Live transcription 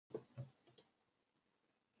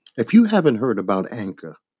If you haven't heard about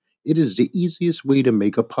Anchor, it is the easiest way to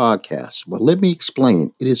make a podcast. Well, let me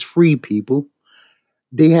explain. It is free, people.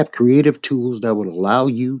 They have creative tools that will allow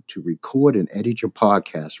you to record and edit your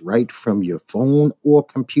podcast right from your phone or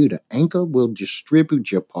computer. Anchor will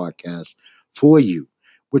distribute your podcast for you,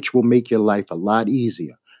 which will make your life a lot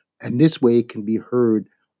easier. And this way, it can be heard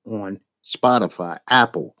on Spotify,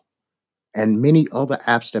 Apple, and many other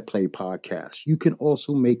apps that play podcasts. You can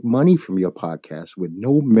also make money from your podcast with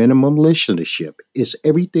no minimum listenership. It's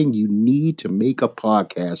everything you need to make a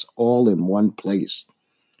podcast all in one place.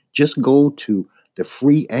 Just go to the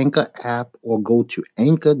free Anchor app or go to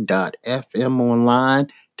anchor.fm online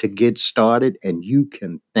to get started, and you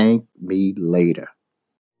can thank me later.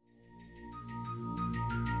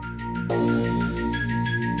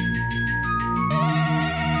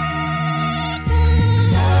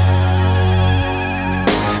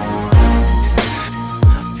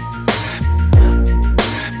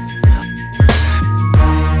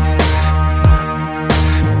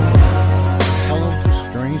 Hello to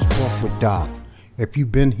Strange Talk with Doc. If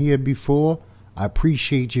you've been here before, I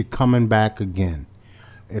appreciate you coming back again.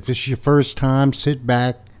 If it's your first time, sit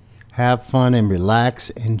back, have fun, and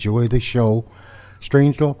relax. Enjoy the show.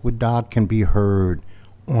 Strange Talk with Doc can be heard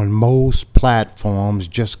on most platforms.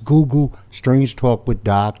 Just Google Strange Talk with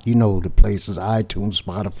Doc. You know the places: iTunes,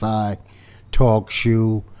 Spotify,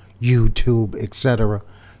 TalkShoe, YouTube, etc.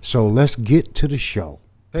 So let's get to the show.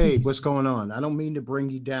 Hey, what's going on? I don't mean to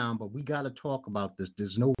bring you down, but we got to talk about this.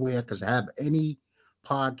 There's no way I could have any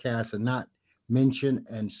podcast and not mention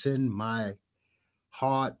and send my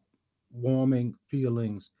heart-warming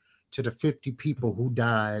feelings to the 50 people who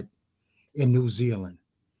died in New Zealand.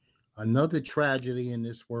 Another tragedy in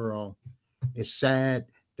this world. It's sad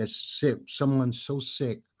that someone so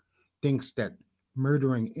sick thinks that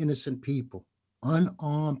murdering innocent people,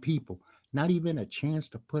 unarmed people, not even a chance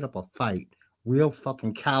to put up a fight. Real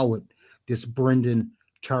fucking coward, this Brendan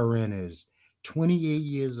Turin is 28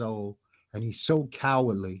 years old, and he's so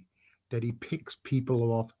cowardly that he picks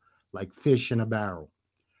people off like fish in a barrel.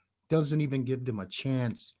 Doesn't even give them a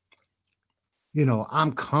chance.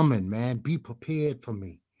 I'm coming, man. Be prepared for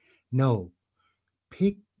me. No,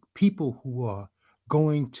 pick people who are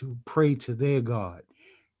going to pray to their God.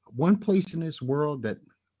 One place in this world that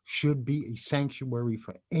should be a sanctuary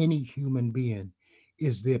for any human being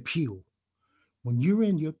is their pew. When you're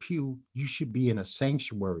in your pew, you should be in a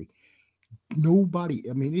sanctuary. Nobody,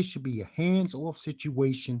 I mean, it should be a hands off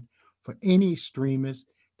situation for any extremists.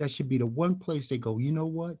 That should be the one place they go, you know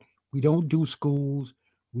what? We don't do schools.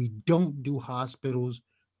 We don't do hospitals.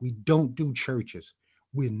 We don't do churches.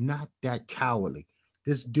 We're not that cowardly.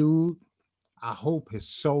 This dude, I hope his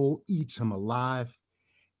soul eats him alive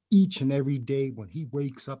each and every day when he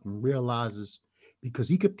wakes up and realizes, because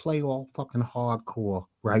he could play all fucking hardcore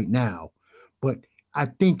right now, but I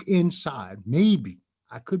think inside, maybe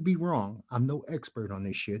I could be wrong. I'm no expert on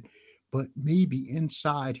this shit, but maybe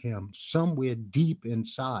inside him, somewhere deep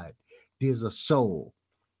inside, there's a soul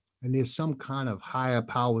and there's some kind of higher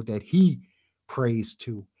power that he prays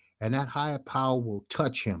to, and that higher power will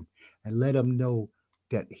touch him and let him know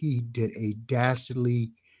that he did a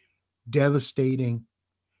dastardly, devastating,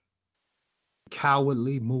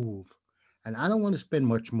 cowardly move. And I don't want to spend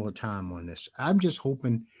much more time on this. I'm just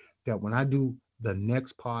hoping that when I do the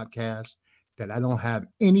next podcast, that I don't have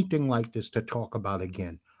anything like this to talk about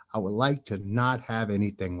again. I would like to not have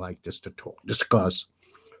anything like this to discuss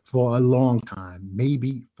for a long time,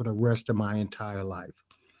 maybe for the rest of my entire life.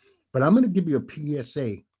 But I'm going to give you a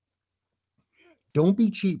PSA. Don't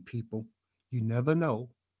be cheap, people. You never know.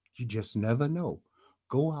 You just never know.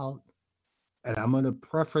 Go out, and I'm going to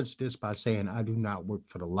preface this by saying I do not work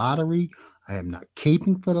for the lottery. I am not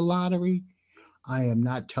caping for the lottery. I am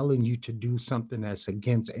not telling you to do something that's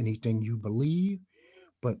against anything you believe,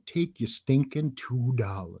 but take your stinking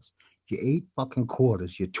 $2, your 8 fucking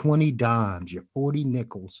quarters, your 20 dimes, your 40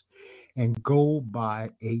 nickels, and go buy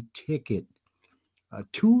a ticket, a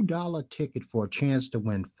 $2 ticket for a chance to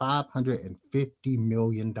win $550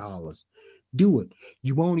 million. Do it.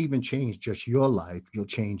 You won't even change just your life. You'll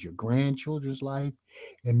change your grandchildren's life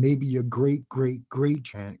and maybe your great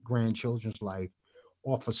grandchildren's life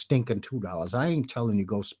off a stinking $2. I ain't telling you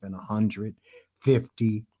go spend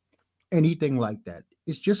 150, anything like that.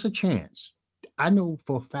 It's just a chance. I know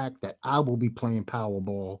for a fact that I will be playing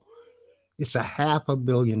Powerball. It's a $500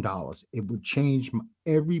 million. It would change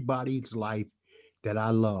everybody's life that I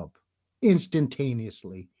love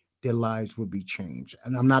instantaneously. Their lives would be changed.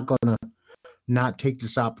 And I'm not going to not take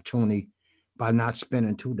this opportunity by not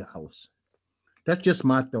spending $2. That's just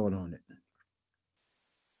my thought on it.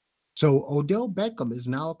 So Odell Beckham is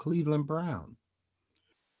now a Cleveland Brown.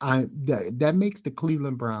 That makes the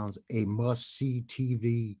Cleveland Browns a must-see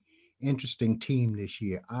TV, interesting team this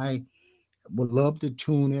year. I would love to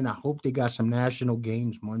tune in. I hope they got some national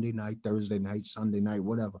games Monday night, Thursday night, Sunday night,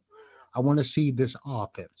 whatever. I want to see this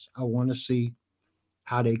offense. I want to see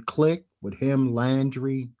how they click with him,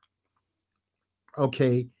 Landry.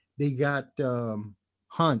 Okay, they got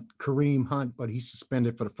Hunt, Kareem Hunt, but he's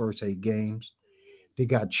suspended for the first 8 games. They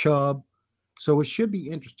got Chubb. So it should be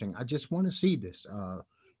interesting. I just want to see this.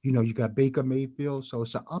 You got Baker Mayfield, so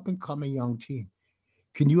it's an up and coming young team.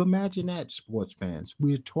 Can you imagine that, sports fans?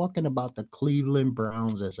 We're talking about the Cleveland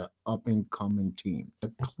Browns as an up and coming team.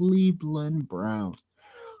 The Cleveland Browns,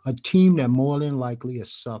 a team that more than likely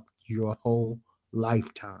has sucked your whole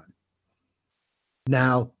lifetime.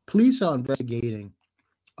 Now, police are investigating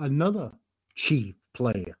another chief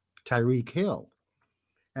player, Tyreek Hill.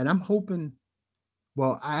 And I'm hoping,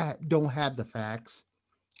 well, I don't have the facts.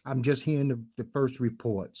 I'm just hearing the first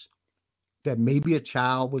reports that maybe a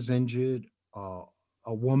child was injured,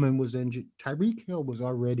 a woman was injured. Tyreek Hill was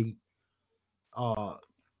already uh,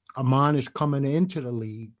 admonished coming into the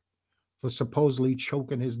league for supposedly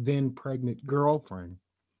choking his then pregnant girlfriend,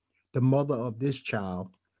 the mother of this child.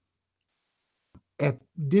 If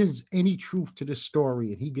there's any truth to this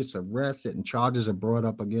story and he gets arrested and charges are brought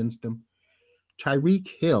up against him, Tyreek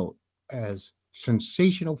Hill, as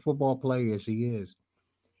sensational football player as he is,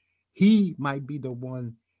 he might be the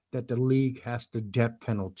one that the league has the death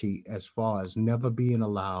penalty as far as never being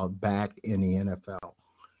allowed back in the NFL.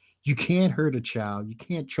 You can't hurt a child. You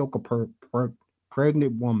can't choke a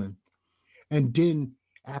pregnant woman. And then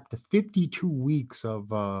after 52 weeks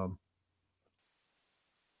of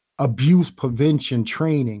abuse prevention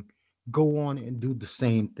training, go on and do the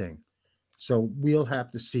same thing. So we'll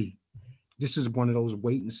have to see. This is one of those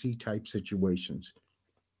wait and see type situations.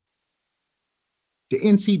 The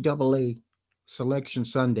NCAA Selection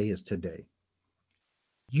Sunday is today.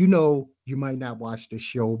 You might not watch the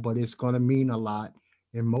show, but it's going to mean a lot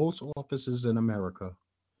in most offices in America.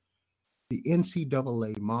 The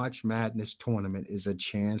NCAA March Madness tournament is a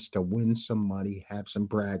chance to win some money, have some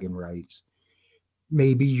bragging rights.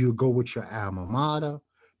 Maybe you'll go with your alma mater.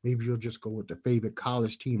 Maybe you'll just go with the favorite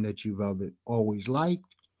college team that you've always liked.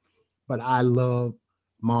 But I love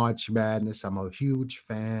March Madness. I'm a huge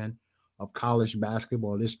fan of college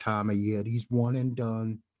basketball this time of year. These one and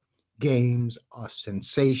done games are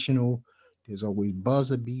sensational. There's always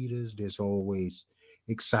buzzer beaters. There's always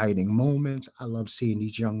exciting moments. I love seeing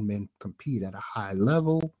these young men compete at a high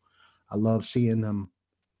level. I love seeing them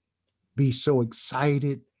be so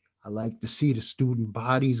excited. I like to see the student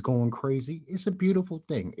bodies going crazy. It's a beautiful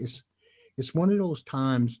thing. It's one of those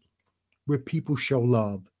times where people show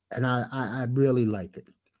love, and I really like it.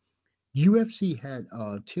 UFC had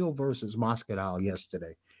Till versus Moscow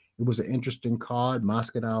yesterday. It was an interesting card.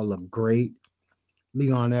 Moscow looked great.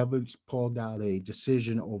 Leon Edwards pulled out a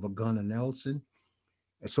decision over Gunnar Nelson.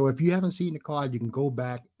 And so if you haven't seen the card, you can go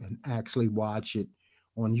back and actually watch it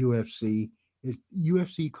on UFC.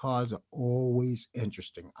 UFC cards are always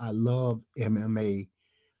interesting. I love MMA.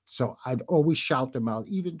 So I'd always shout them out,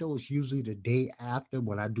 even though it's usually the day after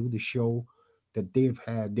when I do the show that they've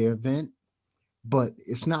had their event. But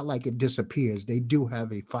it's not like it disappears. They do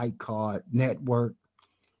have a fight card network.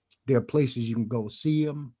 There are places you can go see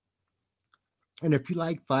them. And if you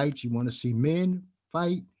like fights, you want to see men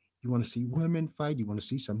fight, you want to see women fight, you want to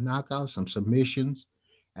see some knockouts, some submissions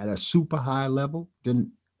at a super high level,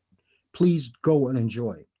 then please go and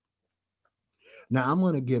enjoy. Now, I'm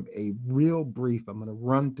going to give a real brief, I'm going to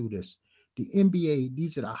run through this. The NBA,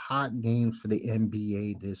 these are the hot games for the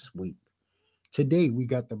NBA this week. Today, we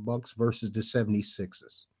got the Bucks versus the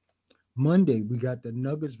 76ers. Monday, we got the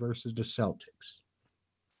Nuggets versus the Celtics.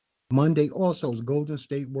 Monday also is Golden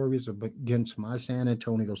State Warriors against my San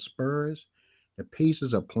Antonio Spurs. The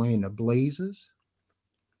Pacers are playing the Blazers.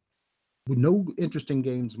 With no interesting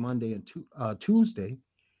games Monday and Tuesday.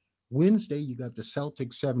 Wednesday, you got the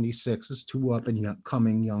Celtics 76ers, two up and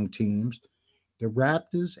coming young teams. The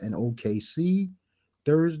Raptors and OKC.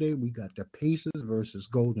 Thursday, we got the Pacers versus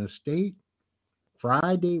Golden State.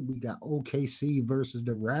 Friday, we got OKC versus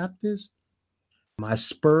the Raptors. My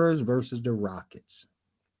Spurs versus the Rockets.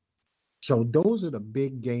 So those are the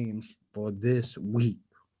big games for this week.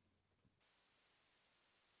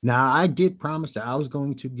 Now, I did promise that I was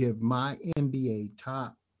going to give my NBA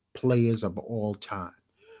top players of all time.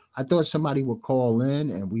 I thought somebody would call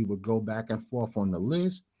in and we would go back and forth on the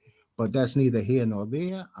list, but that's neither here nor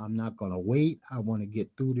there. I'm not going to wait. I want to get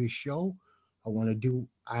through this show.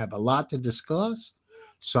 I have a lot to discuss,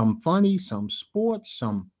 some funny, some sports,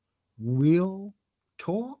 some real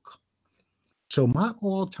talk. So my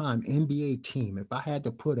all-time NBA team, if I had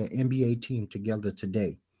to put an NBA team together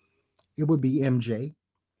today, it would be MJ,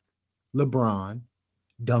 LeBron,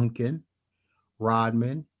 Duncan,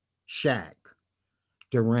 Rodman, Shaq,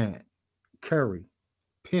 Durant, Curry,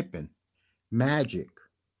 Pippen, Magic,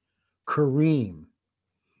 Kareem,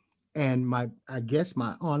 and I guess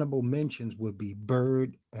my honorable mentions would be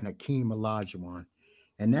Bird and Akeem Olajuwon.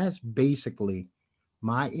 And that's basically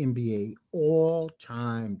my NBA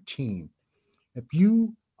all-time team. If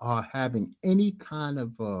you are having any kind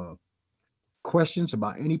of questions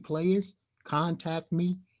about any players, contact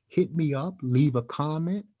me, hit me up, leave a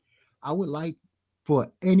comment. I would like for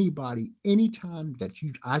anybody, anytime that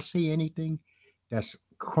I say anything that's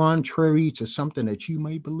contrary to something that you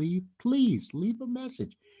may believe, please leave a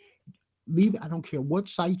message. I don't care what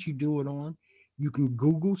site you do it on. You can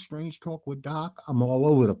Google Strange Talk with Doc. I'm all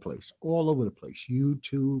over the place, all over the place.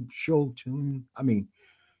 YouTube, Showtune,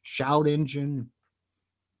 Shout Engine,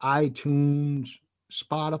 iTunes,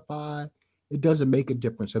 Spotify. It doesn't make a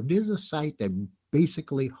difference. If there's a site that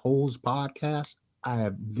basically holds podcasts, I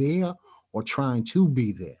am there or trying to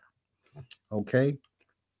be there. Okay.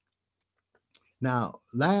 Now,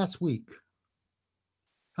 last week,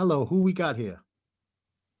 hello, who we got here?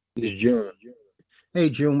 It's June. Hey,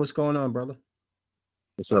 June, what's going on, brother?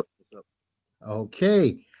 What's up?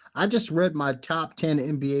 Okay. I just read my top 10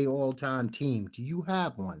 NBA all-time team. Do you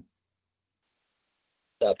have one?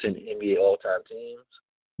 Top 10 NBA all-time teams.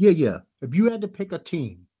 Yeah. If you had to pick a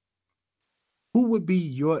team, who would be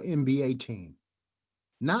your NBA team?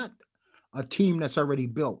 Not a team that's already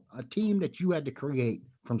built, a team that you had to create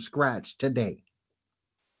from scratch today.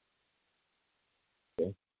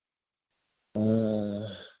 Okay.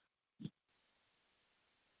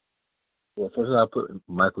 Well, first I put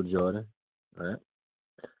Michael Jordan, right?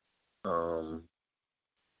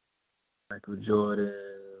 Michael Jordan.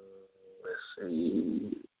 Let's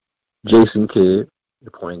see, Jason Kidd, the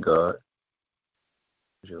point guard.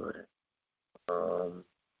 Jordan.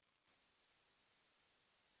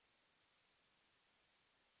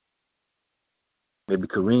 Maybe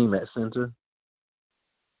Kareem at center.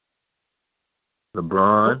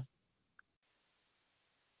 LeBron.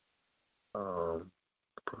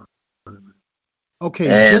 Okay,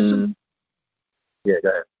 yeah, go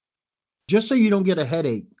ahead. Just so you don't get a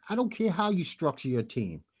headache, I don't care how you structure your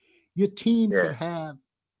team. Your team could have,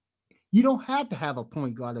 you don't have to have a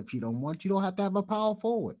point guard if you don't want. You don't have to have a power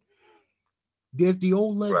forward. There's the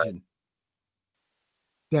old legend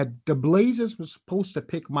that the Blazers were supposed to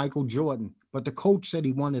pick Michael Jordan, but the coach said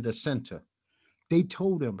he wanted a center. They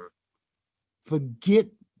told him, forget,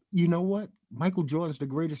 you know what? Michael Jordan's the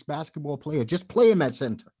greatest basketball player. Just play him at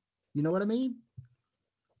center. You know what I mean?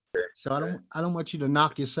 So I don't want you to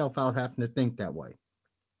knock yourself out having to think that way.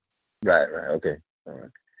 Right. Okay. All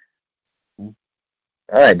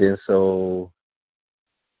right then. So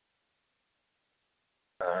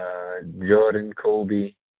Jordan,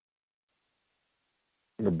 Kobe,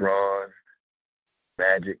 LeBron,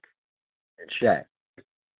 Magic, and Shaq.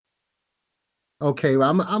 Okay,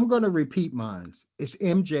 well, I'm going to repeat mine. It's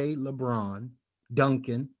MJ, LeBron,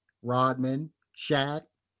 Duncan, Rodman, Shaq,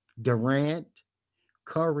 Durant,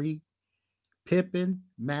 Curry, Pippen,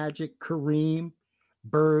 Magic, Kareem,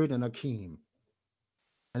 Bird, and Akeem.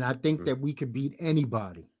 And I think that we could beat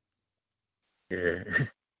anybody. Yeah.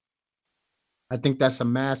 I think that's a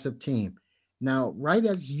massive team. Now, right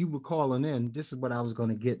as you were calling in, this is what I was going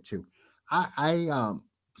to get to. I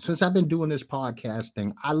since I've been doing this podcast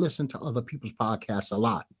thing, I listen to other people's podcasts a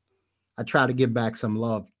lot. I try to give back some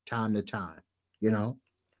love time to time, you know.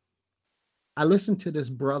 I listened to this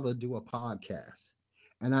brother do a podcast,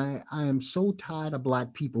 and I am so tired of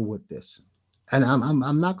black people with this. And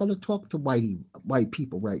I'm not going to talk to white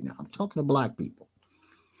people right now. I'm talking to black people.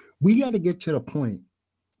 We got to get to the point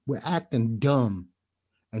where acting dumb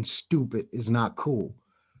and stupid is not cool.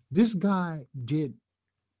 This guy did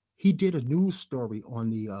a news story on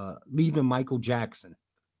the leaving Michael Jackson,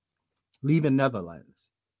 leaving Netherlands.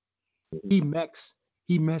 He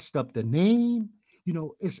messed up the name. You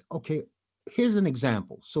know, it's okay. Here's an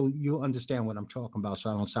example, so you'll understand what I'm talking about, so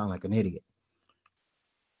I don't sound like an idiot.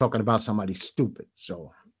 Talking about somebody stupid.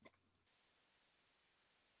 So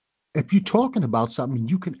if you're talking about something,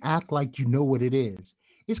 you can act like you know what it is.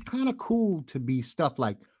 It's kind of cool to be stuff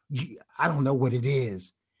like, I don't know what it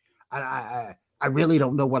is. I really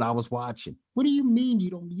don't know what I was watching. What do you mean you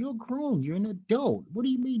don't? You're grown. You're an adult. What do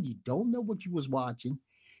you mean you don't know what you was watching?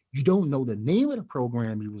 You don't know the name of the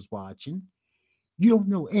program you was watching. You don't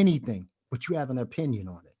know anything, but you have an opinion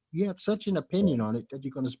on it. You have such an opinion on it that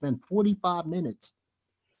you're going to spend 45 minutes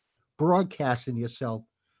broadcasting yourself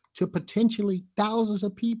to potentially thousands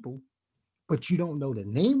of people but you don't know the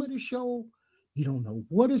name of the show. You don't know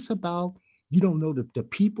what it's about. You don't know the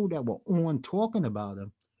people that were on talking about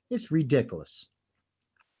him. It's ridiculous.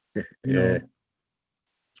 You Yeah. know,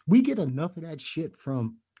 we get enough of that shit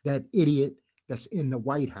from that idiot that's in the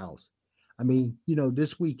White House. I mean,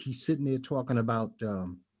 this week he's sitting there talking about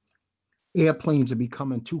airplanes are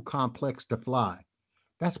becoming too complex to fly.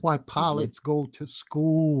 That's why Hmm. pilots go to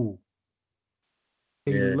school.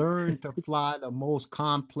 They Yeah. learn to fly the most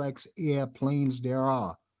complex airplanes there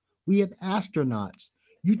are. We have astronauts.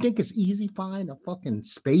 You think it's easy flying a fucking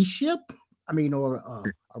spaceship? I mean, or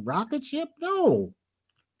a rocket ship? No.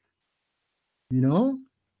 You know,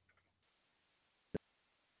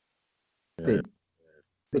 Yeah. the,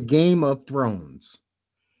 the Game of Thrones.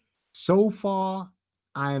 So far,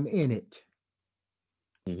 I'm in it.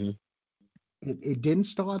 Hmm. It didn't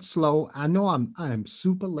start slow. I know I'm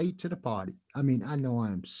super late to the party. I mean, I know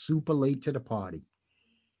I'm super late to the party.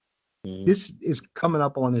 Hmm. This is coming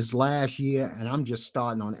up on his last year, and I'm just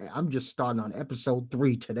starting on episode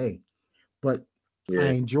 3 today. But I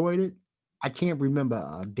Yeah. enjoyed it. I can't remember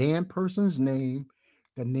a damn person's name.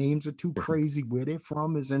 The names are too crazy. Where they're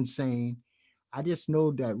from is insane. I just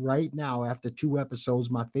know that right now, after 2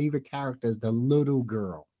 episodes, my favorite character is the little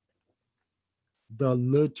girl. The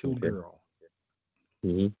little Okay. girl.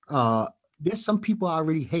 Hmm. Uh, there's some people I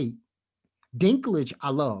already hate. Dinklage, I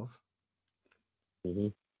love. Hmm.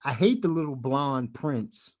 I hate the little blonde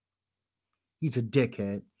prince. He's a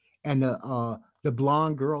dickhead. And the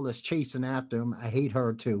blonde girl that's chasing after him, I hate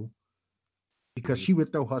her too because Hmm. she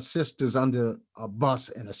would throw her sisters under a bus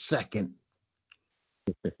in a second.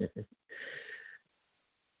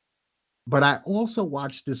 But I also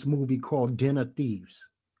watched this movie called Den of Thieves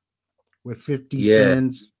with 50 Yeah.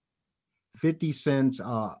 Cents, 50 Cents,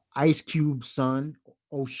 Ice Cube's son,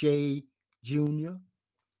 O'Shea Jr.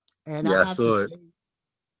 And I Yeah. I have to saw it. say,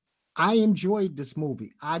 I enjoyed this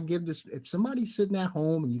movie. I give this, if somebody's sitting at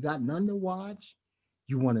home and you got nothing to watch,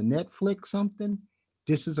 you want to Netflix something,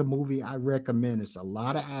 this is a movie I recommend. It's a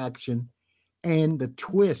lot of action, and the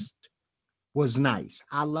twist was nice.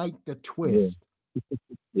 I like the Yeah. twist.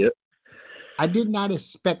 Yep. I did not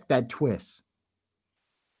expect that twist.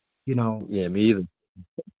 You know, Yeah. Me either.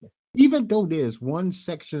 even though there's one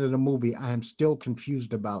section of the movie I am still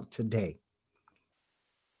confused about today.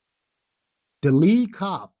 The lead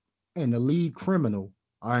cop and the lead criminal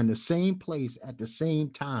are in the same place at the same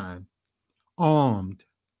time, armed,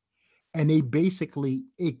 and they basically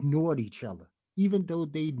ignored each other, even though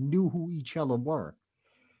they knew who each other were.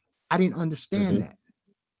 I didn't understand Hmm. that.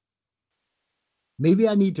 Maybe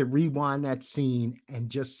I need to rewind that scene and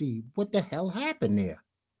just see what the hell happened there.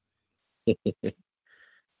 Yeah.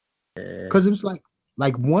 Because it was like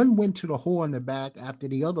one went to the whore in the back after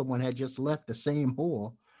the other one had just left the same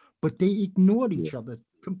whore, but they ignored Yeah. each other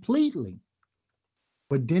completely.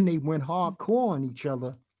 But then they went hardcore on each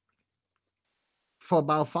other for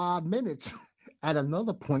about 5 minutes at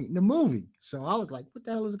another point in the movie. So I was like, what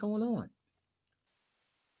the hell is going on?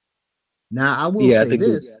 Now I will Yeah. I say think they.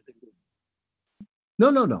 this. No,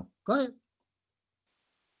 no, no. Go ahead.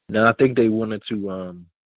 No, I think they wanted to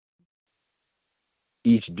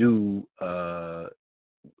each do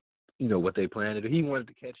what they planned to do. He wanted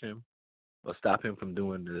to catch him or stop him from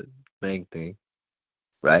doing the bang thing,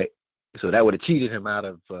 right? So that would have cheated him out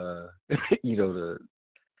of you know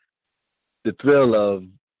the thrill of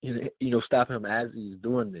stopping him as he's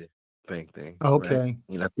doing the bang thing, right? Okay.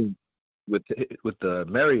 I think with the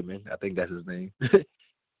Merriman, I think that's his name,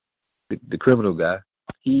 the criminal guy.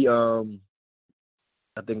 He I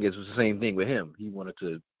think it was the same thing with him. He wanted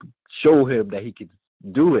to show him that he could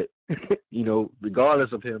do it,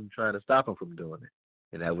 regardless of him trying to stop him from doing it.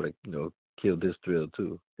 And that would have, killed his thrill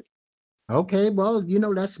too. Okay. Well,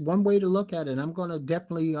 that's one way to look at it. I'm gonna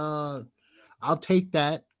definitely I'll take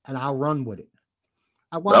that and I'll run with it.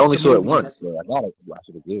 I But I watched only a saw it movie once, yes. so I gotta watch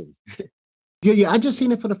it again. Yeah, yeah. I just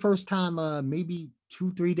seen it for the first time maybe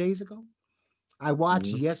 2, 3 days ago. I watched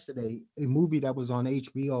Mm-hmm. yesterday a movie that was on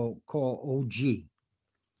HBO called OG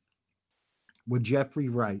with Jeffrey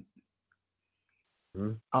Wright.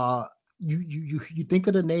 Mm-hmm. Uh you think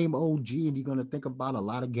of the name OG and you're gonna think about a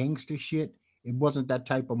lot of gangster shit. It wasn't that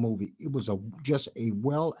type of movie. It was a just a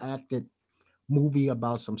well acted movie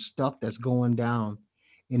about some stuff that's going down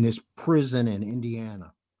in this prison in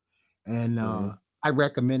Indiana. And Mm-hmm. I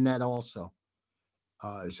recommend that also.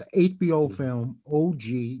 It's an HBO Mm-hmm. film,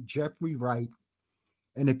 OG, Jeffrey Wright.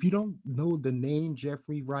 And if you don't know the name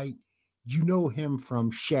Jeffrey Wright, you know him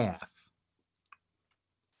from Shaft.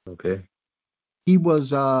 Okay. He was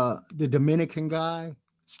the Dominican guy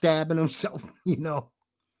stabbing himself, and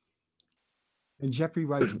Jeffrey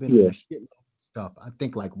Wright's been in Yeah. a shit. stuff. I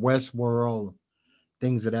think like Westworld,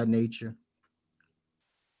 things of that nature.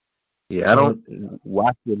 Yeah, I So don't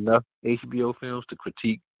watch enough HBO films to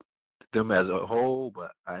critique them as a whole,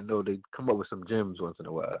 but I know they come up with some gems once in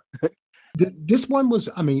a while. this one was,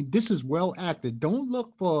 I mean, this is well acted. Don't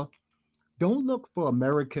look for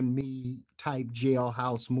American Me type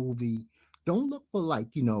jailhouse movie. Don't look for like,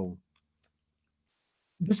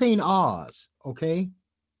 this ain't ours, okay?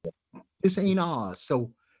 This ain't ours.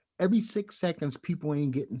 So every 6 seconds, people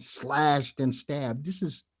ain't getting slashed and stabbed. This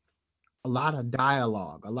is a lot of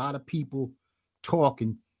dialogue, a lot of people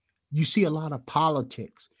talking. You see a lot of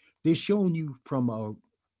politics. They're showing you from a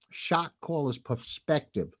shot caller's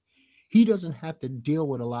perspective. He doesn't have to deal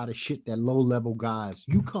with a lot of shit that low level guys.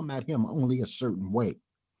 You come at him only a certain way.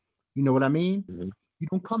 You know what I mean? Hmm. You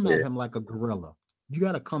don't come at Yeah. him like a gorilla. You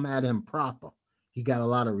got to come at him proper. He got a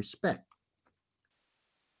lot of respect,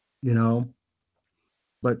 you know.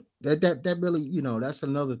 But that really, that's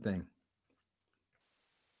another thing.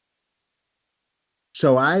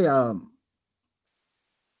 So I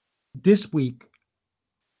this week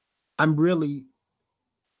I'm really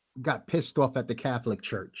got pissed off at the Catholic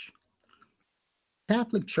Church.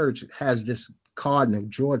 Catholic Church has this cardinal,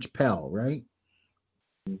 George Pell, right?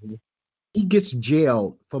 Hmm. He gets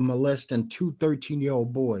jailed for molesting two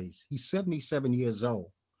 13-year-old boys. He's 77 years old.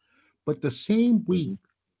 But the same week,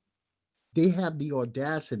 Hmm. they have the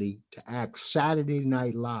audacity to act Saturday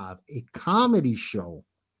Night Live, a comedy show,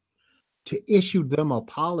 to issue them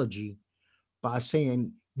apology by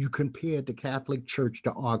saying you compared the Catholic Church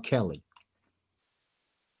to R. Kelly.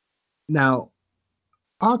 Now,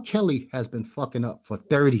 R. Kelly has been fucking up for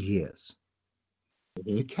 30 years.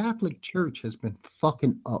 Hmm. The Catholic Church has been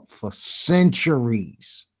fucking up for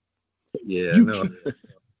centuries. Yeah, I You know. can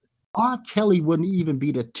R. Kelly wouldn't even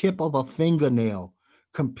be the tip of a fingernail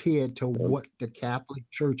compared to what the Catholic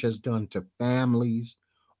Church has done to families,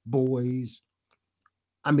 boys,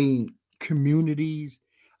 I mean, communities.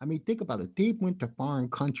 I mean, think about it. They went to foreign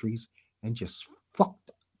countries and just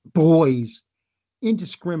fucked boys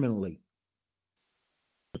indiscriminately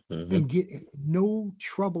Hmm. and get in no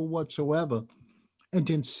trouble whatsoever, and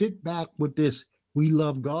then sit back with this "we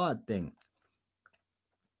love God" thing.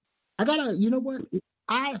 I gotta, you know what?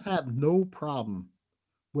 I have no problem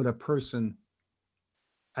with a person.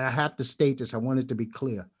 And I have to state this. I want it to be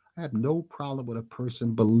clear. I have no problem with a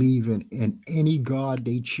person believing in any God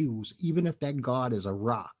they choose, even if that God is a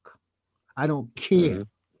rock. I don't care, Hmm.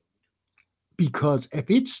 because if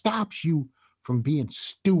it stops you from being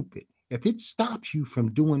stupid, if it stops you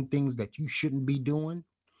from doing things that you shouldn't be doing,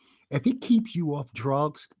 if it keeps you off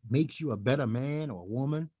drugs, makes you a better man or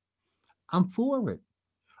woman, I'm for it.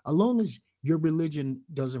 As long as your religion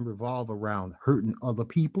doesn't revolve around hurting other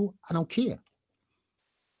people, I don't care.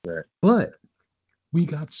 Right. But we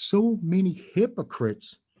got so many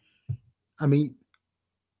hypocrites. I mean,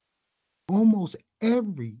 almost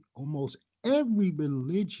almost every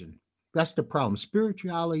religion. That's the problem.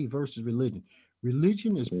 Spirituality versus religion.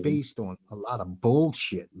 Religion is Hmm. based on a lot of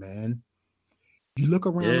bullshit, man. You look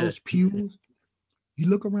around Yeah. those pews, you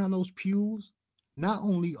look around those pews, not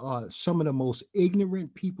only are some of the most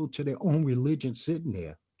ignorant people to their own religion sitting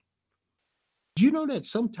there, do you know that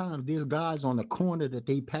sometimes there's guys on the corner that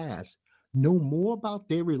they pass know more about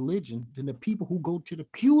their religion than the people who go to the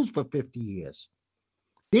pews for 50 years?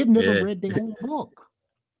 They've never Yeah. read their own book.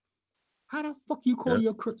 How the fuck you call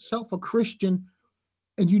Yeah. yourself a Christian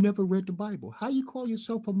and you never read the Bible? How you call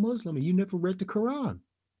yourself a Muslim and you never read the Quran?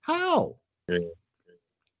 How? Yeah.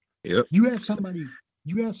 Yep. You have somebody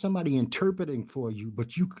you have somebody interpreting for you,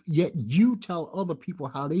 but yet you tell other people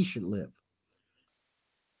how they should live.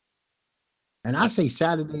 And I say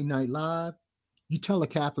Saturday Night Live, you tell a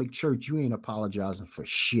Catholic church you ain't apologizing for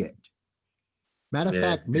shit. Matter of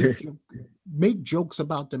Yeah. fact, make jokes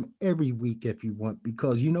about them every week if you want,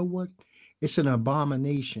 because you know what? It's an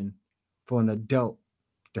abomination for an adult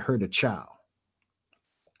to hurt a child.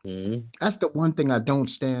 Hmm. That's the one thing I don't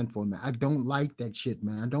stand for, man. I don't like that shit,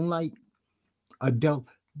 man. I don't like adult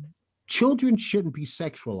children shouldn't be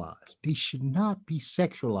sexualized. They should not be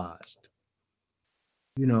sexualized.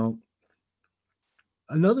 You know,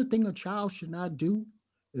 another thing a child should not do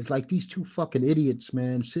is like these two fucking idiots,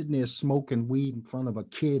 man, sitting there smoking weed in front of a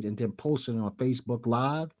kid and then posting it on Facebook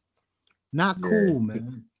Live. Not Yeah. cool,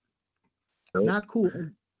 man. Nope. Not cool.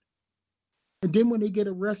 And then when they get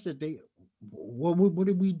arrested, what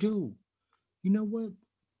did we do? You know what?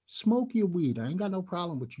 Smoke your weed. I ain't got no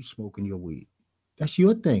problem with you smoking your weed. That's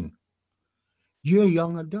your thing. You're a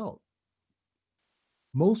young adult.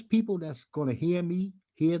 Most people that's gonna hear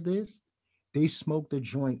this, they smoked a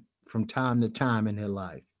joint from time to time in their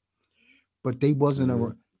life, but they wasn't Hmm.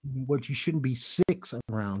 a but you shouldn't be 6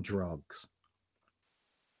 around drugs.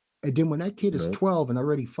 And then when that kid is No. 12 and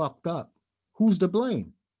already fucked up, who's to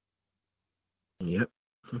blame? Yep.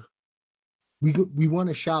 We want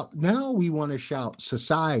to shout now. We want to shout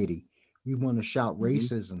society. We want to shout Hmm.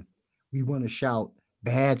 racism. We want to shout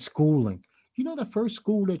bad schooling. You know, the first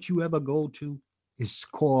school that you ever go to is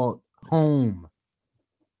called home.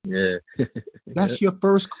 Yeah. That's Yep. your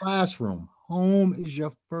first classroom. Home is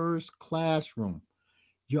your first classroom.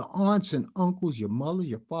 Your aunts and uncles, your mother,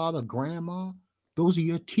 your father, grandma, those are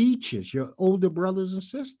your teachers, your older brothers and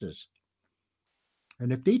sisters.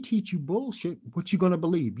 And if they teach you bullshit, what you gonna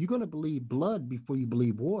believe? You're gonna believe blood before you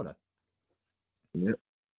believe water. Yep.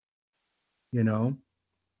 You know.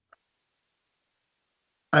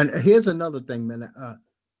 And here's another thing, man.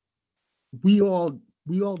 We all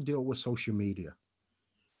we all deal with social media,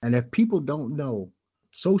 and if people don't know,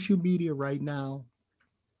 social media right now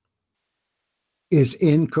is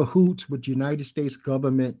in cahoots with the United States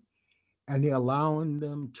government, and they're allowing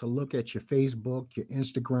them to look at your Facebook, your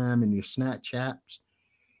Instagram, and your Snapchats,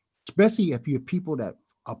 especially if you're people that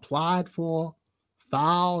applied for,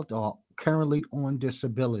 filed, or currently on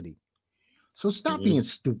disability. So stop Hmm. being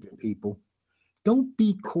stupid, people. Don't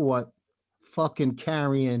be caught fucking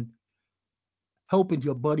carrying, helping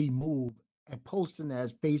your buddy move and posting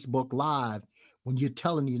as Facebook Live when you're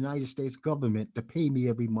telling the United States government to pay me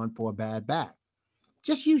every month for a bad back.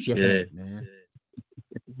 Just use your Yeah. head, man.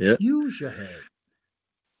 Yep. Use your head.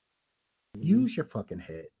 Hmm. Use your fucking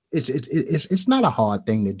head. It's not a hard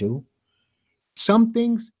thing to do. Some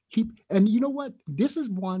things keep, and you know what? This is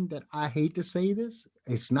one that I hate to say this.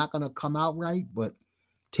 It's not gonna come out right, but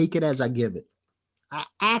take it as I give it. I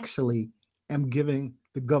actually am giving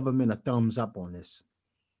the government a thumbs up on this.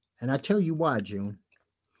 And I tell you why, June.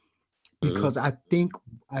 Hmm. Because I think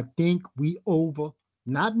we over,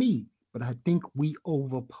 not me, but I think we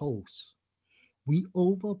overpost. We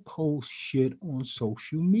overpost shit on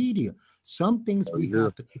social media. Some things Oh, we you do.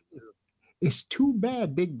 have to, it's too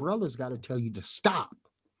bad Big Brother's got to tell you to stop.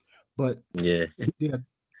 But Yeah. there,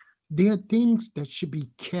 there are things that should be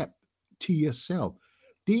kept to yourself.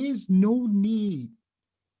 There's no need.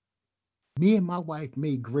 Me and my wife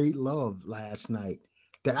made great love last night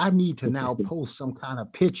that I need to now post some kind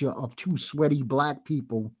of picture of 2 sweaty black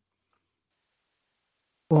people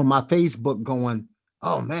on my Facebook going,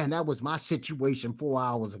 oh man, that was my situation 4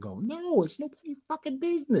 hours ago. No, it's nobody's fucking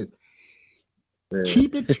business. Yeah.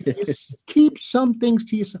 Keep it to keep some things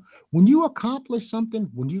to yourself. When you accomplish something,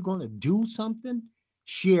 when you're gonna do something,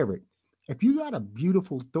 share it. If you got a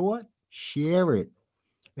beautiful thought, share it.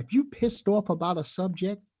 If you pissed off about a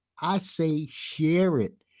subject, I say share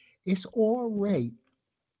it. It's all right.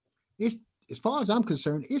 It's as far as I'm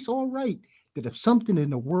concerned, it's all right that if something in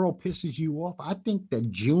the world pisses you off, I think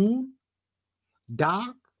that June,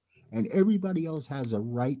 Doc, and everybody else has a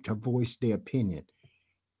right to voice their opinion.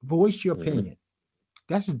 Voice your Hmm. opinion.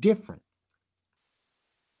 That's different.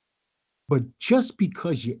 But just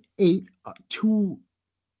because you ate 2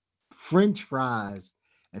 French fries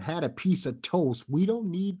and had a piece of toast, we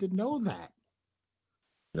don't need to know that.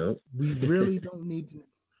 Nope. We really don't need to.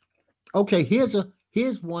 Okay,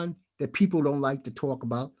 here's one that people don't like to talk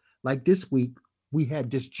about. Like this week, we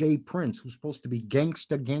had this Jay Prince who's supposed to be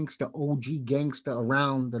gangster, OG gangster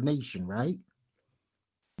around the nation, right?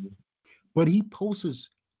 But he posts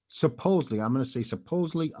supposedly, I'm gonna say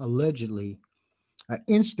supposedly, allegedly, an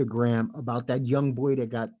Instagram about that young boy that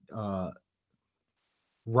got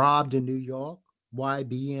robbed in New York,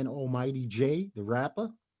 YBN Almighty J, the rapper.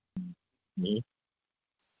 Hmm.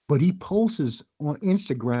 But he posts on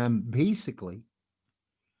Instagram basically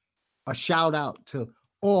a shout out to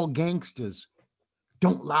all gangsters.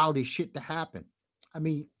 Don't allow this shit to happen. I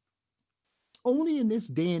mean, only in this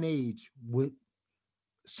day and age would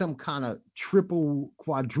some kind of triple,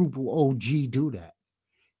 quadruple OG do that.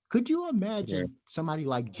 Could you Yeah. imagine somebody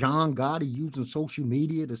like John Gotti using social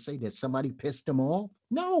media to say that somebody pissed him off?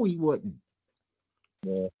 No, he wouldn't.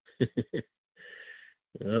 Yeah.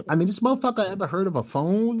 Yep. I mean, this motherfucker ever heard of a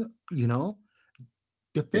phone? You know,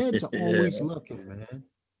 the feds are always Yeah. looking, man.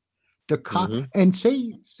 The cop Hmm. and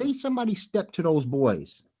say somebody stepped to those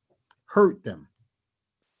boys, hurt them.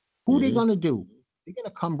 Who they Hmm. gonna do? They're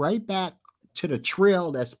gonna come right back to the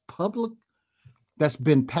trail that's public, that's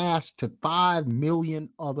been passed to 5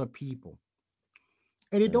 million other people,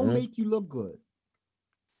 and it don't Hmm. make you look good.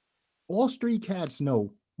 All street cats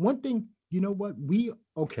know one thing. You know what? We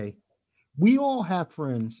all have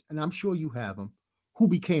friends, and I'm sure you have them, who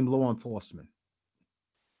became law enforcement.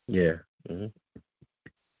 Yeah. Hmm.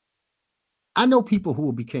 I know people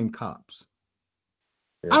who became cops.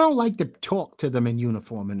 I Yep. don't like to talk to them in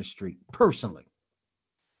uniform in the street, personally.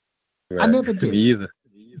 I Right. never Me did. either.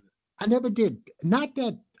 I never did. Not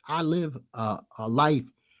that I live a life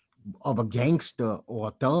of a gangster or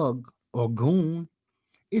a thug or goon.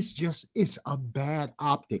 It's just, it's a bad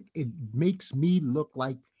optic. It makes me look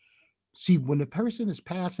like, see, when the person is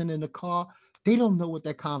passing in the car, they don't know what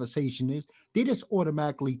that conversation is. They just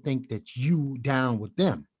automatically think that you down with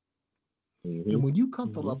them. And Hmm. when you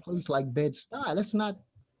come from a place like Bed-Stuy,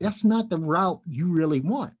 that's not the route you really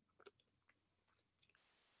want.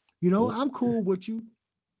 I'm cool with you,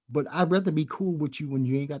 but I'd rather be cool with you when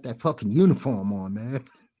you ain't got that fucking uniform on, man.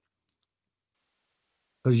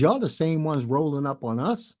 Because y'all the same ones rolling up on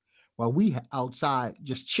us while we outside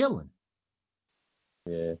just chilling.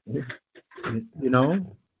 Yeah. You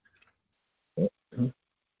know?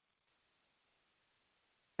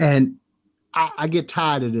 And I get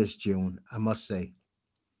tired of this, June, I must say.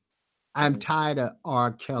 I'm tired of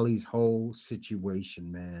R. Kelly's whole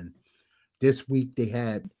situation, man. This week they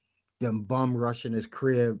had them bum rushing his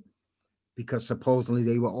crib because supposedly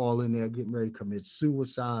they were all in there getting ready to commit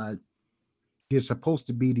suicide. There's supposed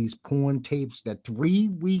to be these porn tapes that 3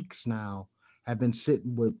 weeks now have been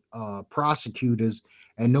sitting with prosecutors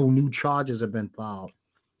and no new charges have been filed.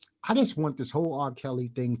 I just want this whole R. Kelly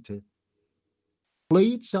thing to play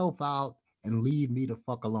itself out and leave me the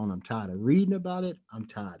fuck alone. I'm tired of reading about it. I'm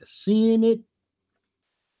tired of seeing it.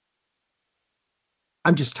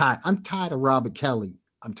 I'm just tired. I'm tired of Robert Kelly.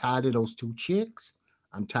 I'm tired of those two chicks.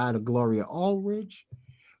 I'm tired of Gloria Allridge.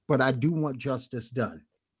 But I do want justice done.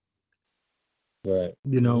 Right.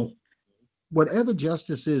 You Hmm. know, whatever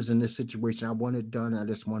justice is in this situation, I want it done. I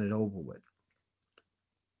just want it over with.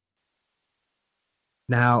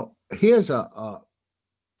 Now, here's a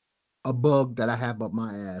bug that I have up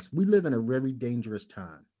my ass. We live in a very dangerous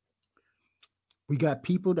time. We got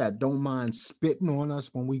people that don't mind spitting on us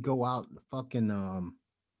when we go out in the fucking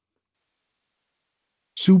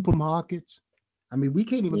supermarkets. I mean, we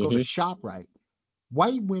can't even go to Hmm. ShopRite.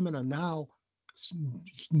 White women are now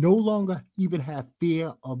no longer even have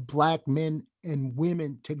fear of black men and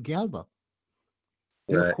women together.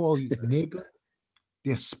 They'll Right. call you nigger.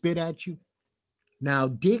 They'll spit at you. Now,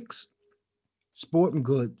 Dick's Sporting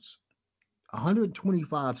Goods,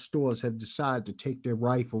 125 stores have decided to take their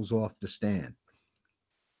rifles off the stand.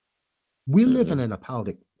 We're living Hmm. in a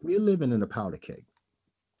powder. We're living in a powder keg,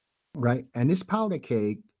 right? And this powder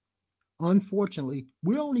keg, unfortunately,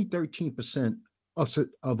 we're only 13%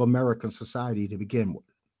 of American society to begin with,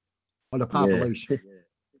 of the Yeah. population.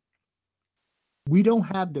 We don't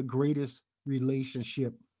have the greatest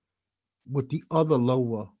relationship with the other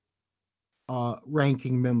lower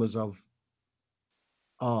ranking members of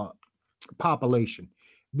uh, population,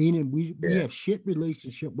 meaning we Yeah. have shit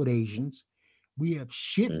relationship with Asians, we have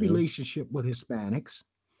shit Hmm. relationship with Hispanics,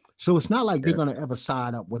 so it's not like they're Yeah. gonna ever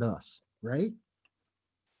side up with us, right?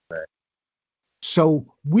 Right.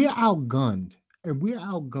 So we're outgunned, and we're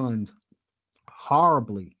outgunned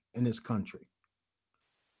horribly in this country.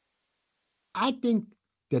 I think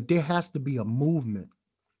that there has to be a movement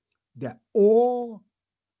that all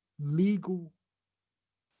legal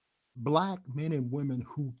black men and women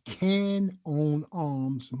who can own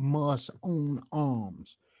arms must own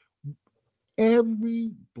arms.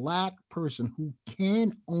 Every black person who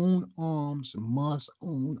can own arms must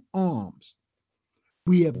own arms.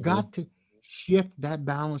 We have Hmm. got to shift that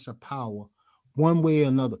balance of power one way or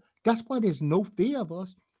another. That's why there's no fear of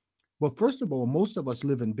us. Well, first of all, most of us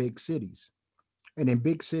live in big cities. And in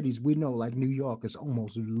big cities, we know, like New York, it's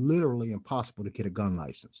almost literally impossible to get a gun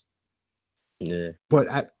license. Yeah. But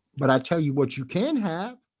I tell you what you can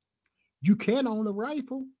have. You can own a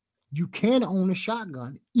rifle. You can own a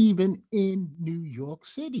shotgun, even in New York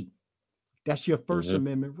City. That's your First Hmm.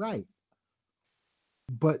 Amendment right.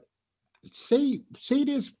 But say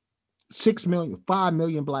there's 6 million, 5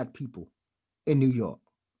 million black people in New York.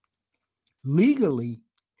 Legally,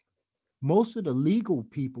 most of the legal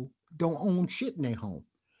people don't own shit in their home.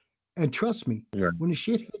 And trust me, Right. when the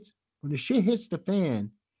shit hits the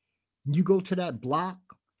fan, you go to that block,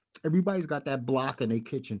 everybody's got that block in their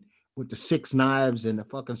kitchen with the 6 knives and the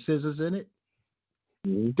fucking scissors in it.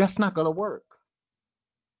 Hmm. That's not gonna work.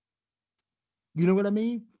 You know what I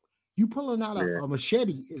mean? You pulling out Yeah. a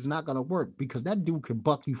machete is not gonna work because that dude can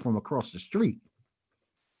buck you from across the street.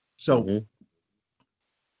 So Hmm.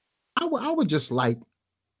 I would just like,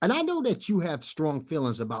 and I know that you have strong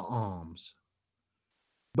feelings about arms,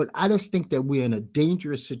 but I just think that we're in a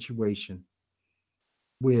dangerous situation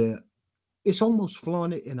where it's almost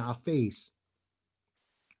flaunted in our face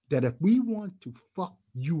that if we want to fuck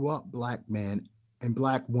you up, black man and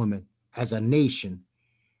black woman, as a nation,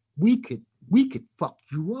 we could fuck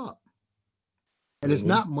you up. And there's Hmm.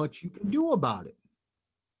 not much you can do about it.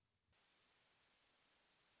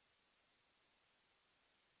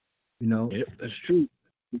 you know. Yep, that's true.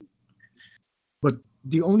 But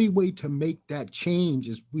the only way to make that change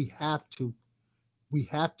is we have to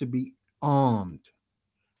be armed.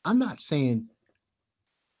 I'm not saying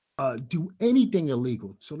do anything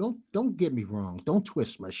illegal. So don't get me wrong. Don't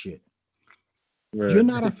twist my shit. You're Right.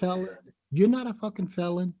 not a felon. You're not a fucking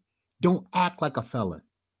felon. Don't act like a felon.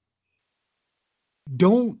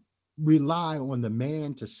 Don't rely on the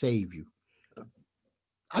man to save you.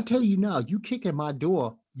 I tell you now, you kick in my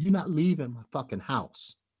door, you're not leaving my fucking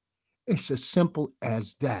house. It's as simple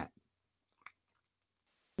as that.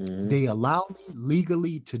 Hmm. They allow me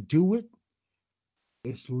legally to do it.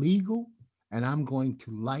 It's legal, and I'm going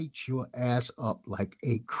to light your ass up like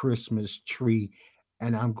a Christmas tree.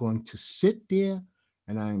 And I'm going to sit there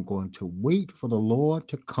and I'm going to wait for the Lord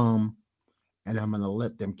to come, and I'm going to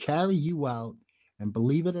let them carry you out. And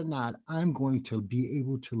believe it or not, I'm going to be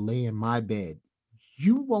able to lay in my bed.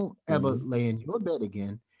 You won't ever Hmm. lay in your bed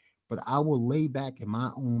again, but I will lay back in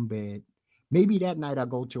my own bed. Maybe that night I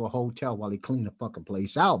go to a hotel while they clean the fucking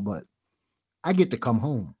place out, but I get to come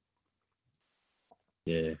home.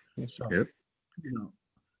 Yeah. So, Yep. you know,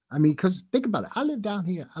 I mean, because think about it. I live down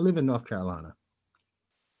here. I live in North Carolina.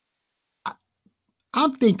 I,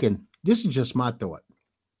 I'm thinking, this is just my thought.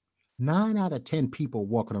 9 out of 10 people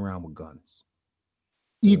walking around with guns.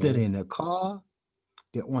 Either they're Hmm. in their car,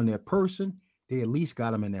 they're on their person, they at least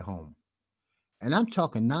got them in their home. And I'm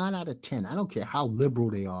talking 9 out of 10. I don't care how liberal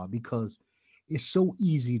they are because it's so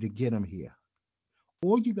easy to get them here.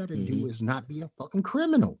 All you got to do Hmm. is not be a fucking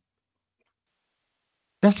criminal.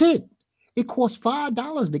 That's it. It costs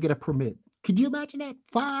 $5 to get a permit. Could you imagine that?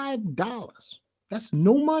 $5. That's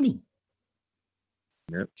no money.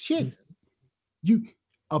 Yep. Shit. You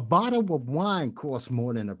a bottle of wine costs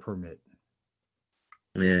more than a permit,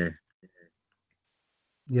 Yeah.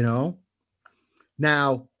 you know?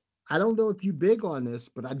 Now, I don't know if you big on this,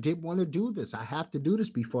 but I did want to do this. I have to do this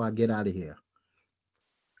before I get out of here.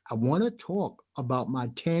 I want to talk about my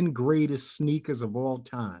 10 greatest sneakers of all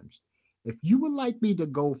times. If you would like me to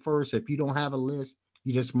go first, if you don't have a list,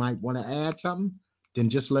 you just might want to add something, then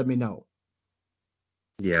just let me know.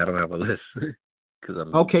 Yeah, I don't have a list because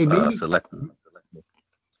I'm Okay, selecting.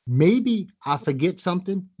 maybe I forget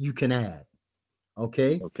something you can add.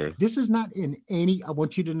 Okay. Okay. This is not in any, I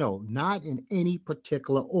want you to know, not in any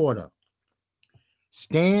particular order.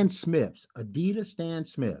 Stan Smiths, Adidas Stan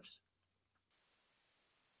Smiths,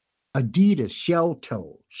 Adidas Shell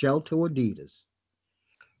Toe Adidas,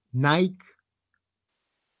 Nike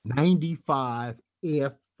 95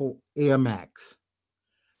 Air Max,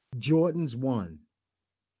 Jordans 1,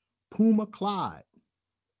 Puma Clyde,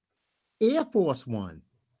 Air Force 1,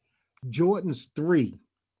 Jordans 3,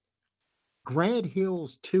 Grant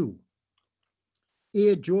Hills 2,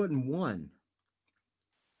 Air Jordan 1,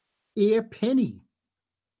 Air Penny,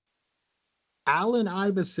 Allen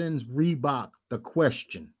Iverson's Reebok, The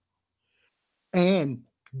Question. And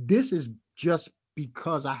this is just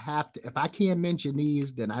because I have to, if I can't mention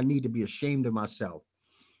these, then I need to be ashamed of myself.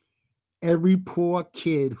 Every poor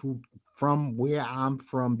kid who, from where I'm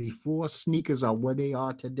from, before sneakers are where they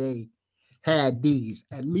are today, had these,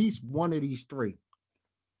 at least one of these three.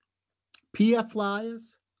 PF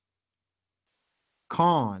Flyers,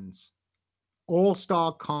 Cons, All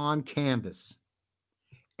Star Con Canvas,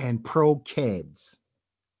 and Pro Keds.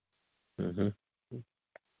 Hmm.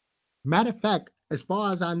 Matter of fact, as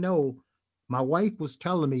far as I know, my wife was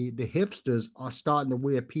telling me the hipsters are starting to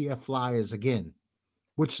wear PF Flyers again,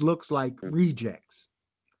 which looks like rejects.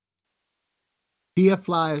 PF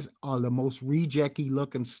Flyers are the most rejecty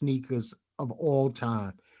looking sneakers of all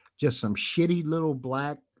time. Just some shitty little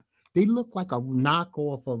black. They look like a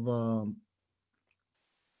knockoff of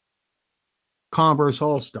Converse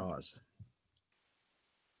All Stars.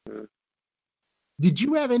 Did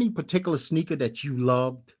you have any particular sneaker that you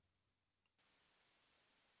loved?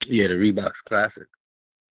 Yeah, the Reeboks Classic.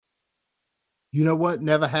 You know what?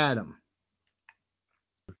 Never had them.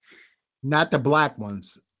 Not the black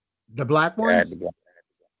ones. The black Yeah, I had ones? the black.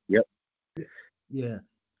 Yep. Yeah.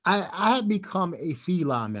 I had become a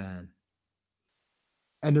Fila man.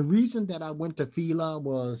 And the reason that I went to Fila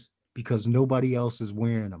was because nobody else is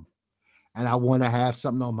wearing them. And I want to have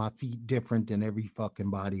something on my feet different than every fucking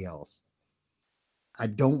body else. I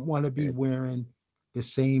don't want to be Yeah. wearing the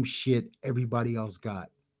same shit everybody else got.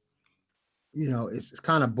 It's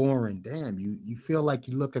kind of boring. Damn, you feel like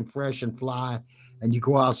you're looking fresh and fly, and you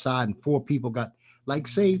go outside and four people got like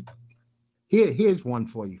say here's one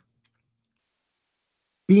for you.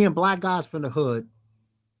 Being black guys from the hood,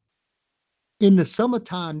 in the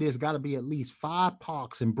summertime, there's got to be at least 5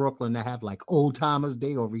 parks in Brooklyn that have like Old Timers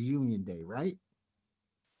Day or Reunion Day, right?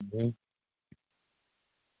 Hmm.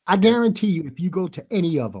 I guarantee you, if you go to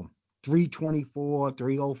any of them, 324,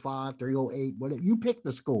 305, 308, whatever, you pick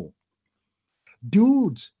the school.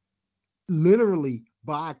 Dudes literally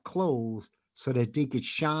buy clothes so that they could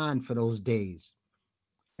shine for those days.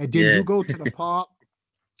 And then Yeah. you go to the park,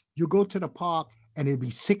 and it'd be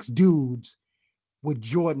six dudes with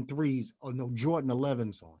Jordan 3s or no Jordan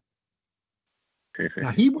 11s on.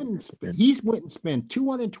 Now he wouldn't spend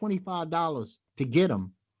 $225 to get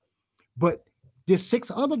them, but there's six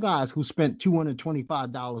other guys who spent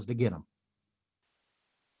 $225 to get them.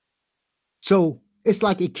 So it's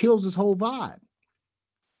like it kills his whole vibe.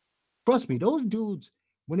 Trust me, those dudes,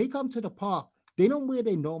 when they come to the park, they don't wear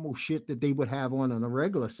their normal shit that they would have on a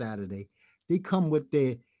regular Saturday. They come with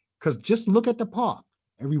their, because just look at the park.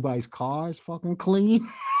 Everybody's car is fucking clean.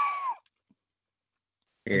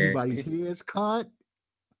 Yeah. Everybody's hair is cut.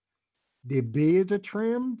 Their beards are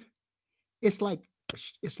trimmed. It's like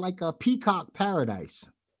a peacock paradise,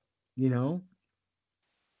 you know?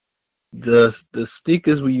 The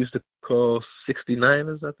sneakers we used to call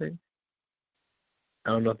 69ers, I think.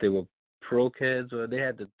 I don't know if they were Pro Kids or they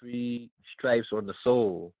had the three stripes on the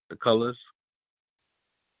sole, the colors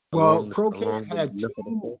Well, along the lip of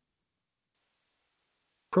the foot.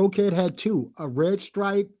 Pro Kid had two, a red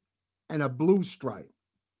stripe and a blue stripe.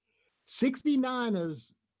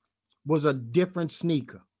 69ers was a different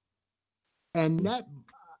sneaker. And that,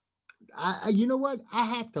 you know what? I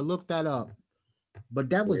had to look that up, but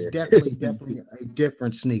that was Yeah. definitely a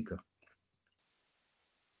different sneaker.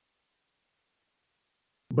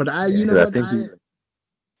 But you know I what? think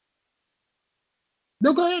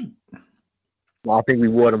No, go ahead. I think we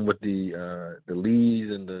wore them with the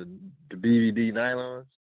Lees and the BVD nylons.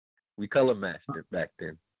 We color matched it back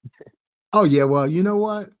then. Oh yeah, well, you know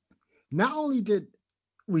what? Not only did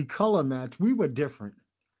we color match, we were different.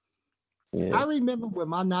 I Yeah. remember when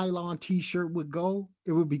my nylon t-shirt would go,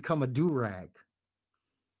 it would become a do-rag.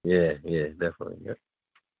 Yeah, definitely. Yeah.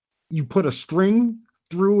 You put a string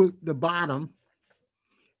through the bottom,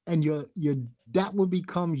 and your that would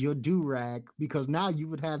become your do-rag, because now you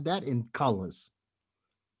would have that in colors.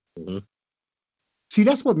 Hmm. See,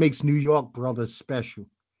 that's what makes New York brothers special.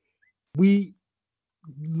 We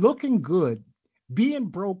looking good, being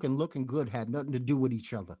broke and looking good had nothing to do with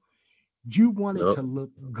each other. You wanted Nope. to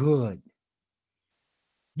look good.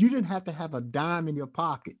 You didn't have to have a dime in your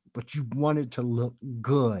pocket, but you wanted to look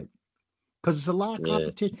good, because it's a lot of Yeah.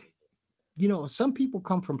 competition. You know, some people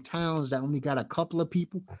come from towns that only got a couple of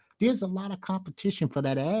people. There's a lot of competition for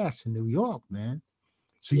that ass in New York, man.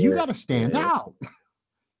 So you Yeah. got to stand Yeah. out.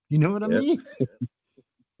 You know what I Yep. mean?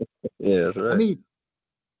 Yeah, that's I right. mean,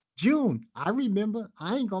 June, I remember,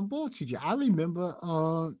 I ain't gonna bullshit you. I remember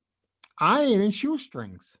iron and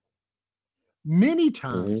shoestrings. Many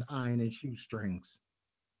times Hmm. iron and shoestrings.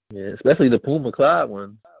 Yeah, especially the Puma Clyde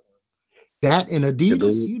one. That and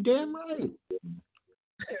Adidas, The you damn right.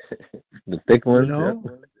 the thick You ones. Yep.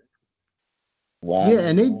 know? Wide Yeah,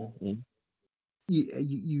 and ones. they Mhm.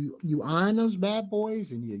 you iron those bad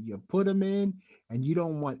boys, and you put them in, and you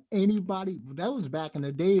don't want anybody. That was back in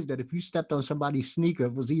the days that if you stepped on somebody's sneaker,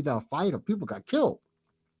 it was either a fight or people got killed.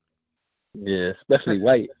 Yeah, especially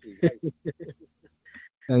white.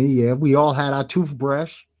 And yeah, we all had our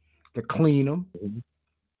toothbrush to clean them. Mhm.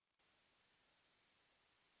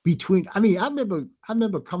 I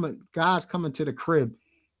remember coming guys coming to the crib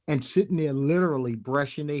and sitting there literally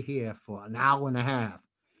brushing their hair for an hour and a half.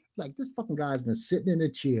 Like, this fucking guy's been sitting in a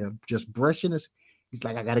chair just brushing his. He's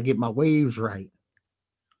like, I got to get my waves right,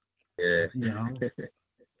 Yeah. you know.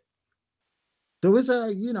 So it's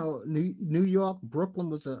New York, Brooklyn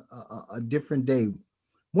was a different day.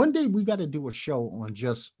 One day we got to do a show on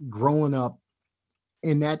just growing up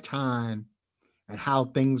in that time and how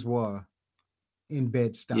things were in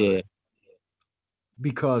Bed-Stuy, Yeah.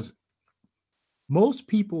 because most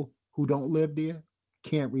people who don't live there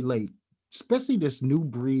can't relate, especially this new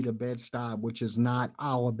breed of Bed-Stuy, which is not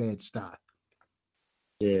our Bed-Stuy.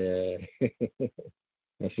 Yeah.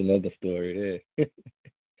 That's another story. Yeah.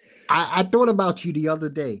 I thought about you the other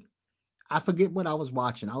day. I forget what I was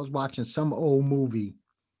watching. I was watching some old movie,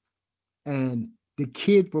 and the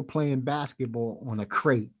kids were playing basketball on a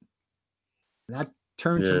crate. And I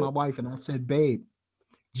turned to Yeah. my wife and I said, Babe,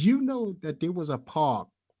 do you know that there was a park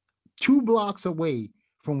 2 blocks away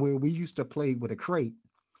from where we used to play with a crate?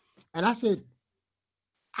 And I said,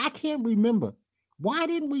 I can't remember. Why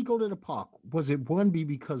didn't we go to the park? Was it one,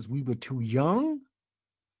 because we were too young?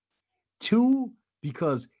 Two,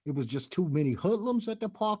 because it was just too many hoodlums at the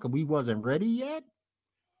park and we wasn't ready yet?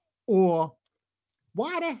 Or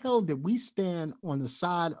why the hell did we stand on the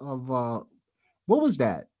side of what was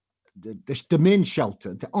that? The men's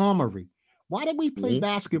shelter, the armory. Why did we play Mm-hmm.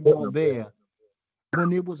 basketball there when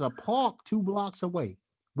there was a park 2 blocks away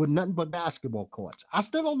with nothing but basketball courts? I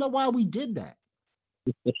still don't know why we did that.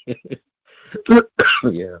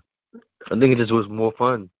 Yeah, I think it just was more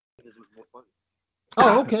fun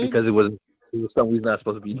Oh, okay. because it was something we're not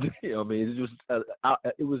supposed to be doing. I mean,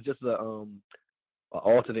 it was just a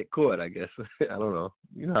alternate court, I guess. I don't know.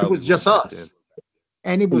 You know It how we was were just back then. us.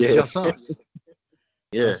 And it was Yeah, just us.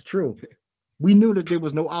 yeah. That's true. We knew that there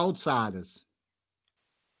was no outsiders.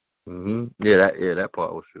 Yeah, that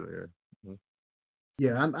part was true. Yeah.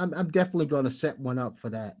 Yeah, I'm definitely going to set one up for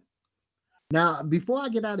that. Now, before I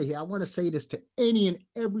get out of here, I want to say this to any and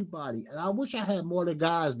everybody, and I wish I had more of the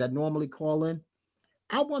guys that normally call in.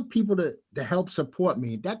 I want people to help support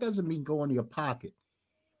me. That doesn't mean go in your pocket.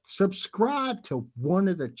 Subscribe to one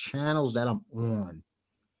of the channels that I'm on.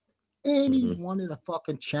 Any Mm-hmm. one of the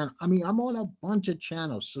fucking channel. I mean, I'm on a bunch of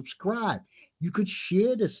channels. Subscribe. You could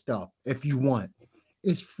share this stuff if you want.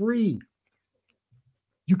 It's free.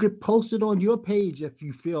 You could post it on your page if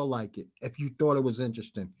you feel like it, if you thought it was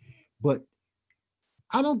interesting. But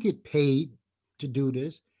I don't get paid to do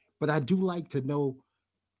this, but I do like to know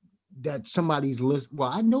that somebody's listening. Well,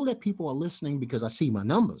 I know that people are listening because I see my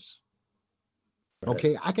numbers. Right.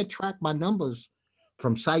 Okay. I could track my numbers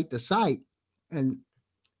from site to site, and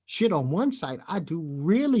shit, on one site, I do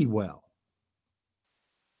really well.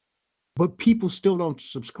 But people still don't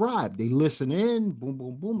subscribe. They listen in, boom,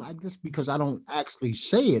 boom, boom. I guess because I don't actually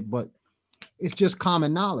say it, but it's just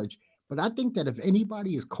common knowledge. But I think that if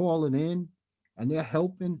anybody is calling in and they're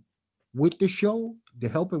helping with the show, they're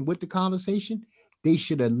helping with the conversation, they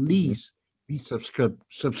should at Mm-hmm. least be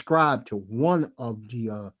subscribed to one of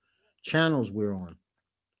the channels we're on.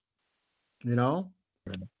 You know.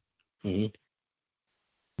 Mm-hmm.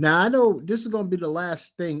 Now I know this is going to be the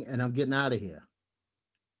last thing, and I'm getting out of here.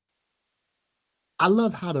 I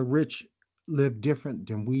love how the rich live different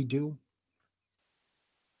than we do.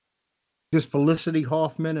 This Felicity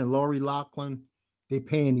Huffman and Lori Loughlin, they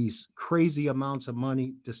paying these crazy amounts of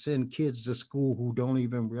money to send kids to school who don't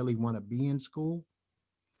even really want to be in school.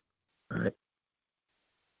 Right.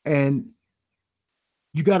 And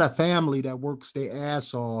you got a family that works their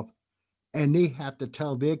ass off and they have to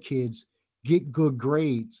tell their kids, get good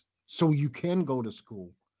grades so you can go to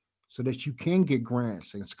school, so that you can get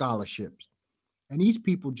grants and scholarships. And these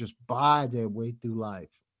people just buy their way through life,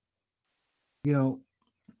 you know.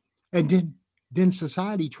 And then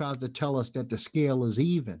society tries to tell us that the scale is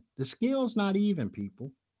even. The scale's not even,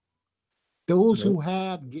 people. Those who Nope.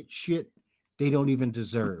 have get shit they don't even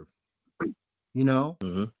deserve, you know?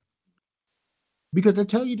 Mm-hmm. Because to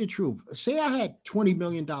tell you the truth, say I had $20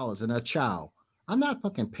 million and a child, I'm not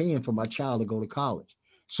fucking paying for my child to go to college.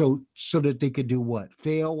 So that they could do what?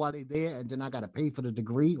 Fail while they're there, and then I gotta pay for the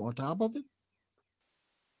degree on top of it?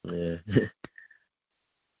 Yeah.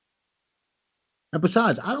 And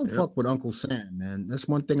besides, I don't Yep. fuck with Uncle Sam, man. That's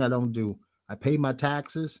one thing I don't do. I pay my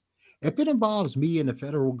taxes. If it involves me and the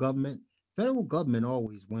federal government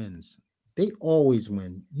always wins. They always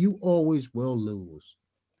win. You always will lose,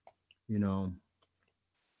 you know.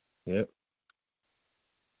 Yep.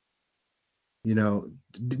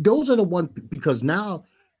 Those are the one because now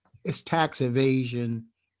it's tax evasion.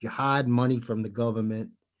 You hide money from the government.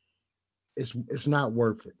 It's not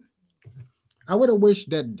worth it. I would have wished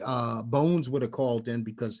that Bones would have called in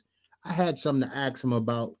because I had something to ask him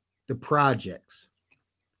about the projects.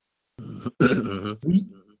 Mm-hmm. We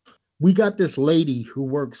we got this lady who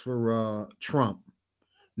works for Trump.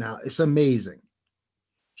 Now it's amazing.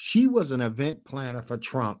 She was an event planner for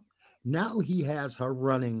Trump. Now he has her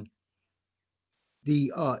running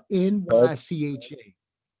the NYCHA.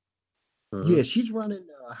 Mm-hmm. Yeah, she's running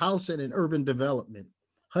a house and an urban development.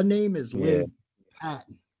 Her name is Yeah. Lynn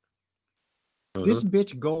Patton. Mm-hmm. This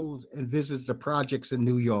bitch goes and visits the projects in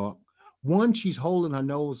New York. One, she's holding her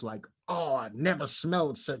nose like, oh, I've never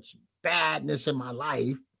smelled such badness in my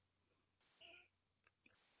life,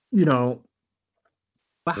 you know.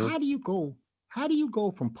 But Mm-hmm. how do you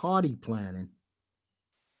go from party planning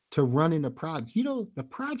to running a project? The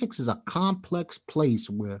projects is a complex place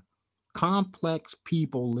where complex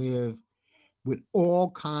people live with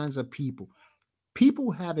all kinds of people.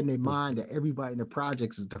 People have in their mind that everybody in the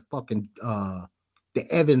projects is the fucking the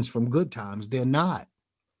Evans from Good Times. They're not.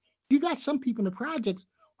 You got some people in the projects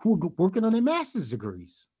who are working on their master's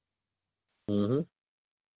degrees. Mm-hmm.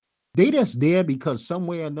 They just there because some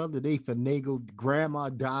way or another they finagled, grandma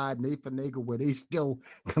died, and they finagled where they still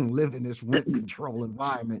can live in this rent control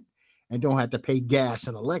environment and don't have to pay gas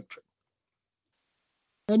and electric.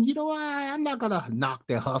 And I'm not gonna knock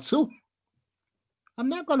their hustle. I'm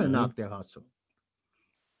not gonna Mm-hmm. knock their hustle.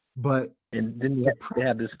 But And then The they pro-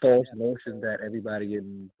 have this false notion that everybody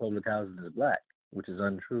in public housing is black, which is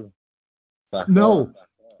untrue by far. no,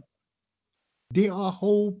 there are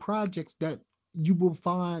whole projects that you will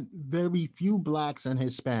find very few blacks and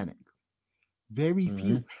Hispanic, very Hmm.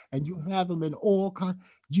 few, and you have them in all kind.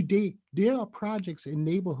 There are projects in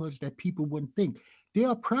neighborhoods that people wouldn't think. There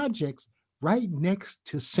are projects right next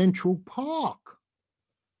to Central Park.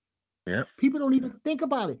 Yeah. People don't even think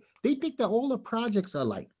about it. They think that all the projects are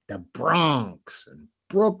like the Bronx and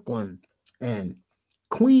Brooklyn and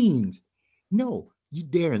Queens. No,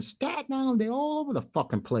 they're in Staten Island. They're all over the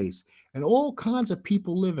fucking place. And all kinds of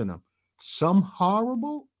people live in them. Some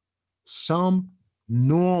horrible, some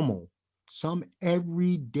normal, some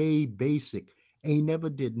everyday basic. Ain't never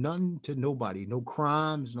did nothing to nobody. No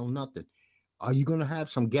crimes, no nothing. Are you going to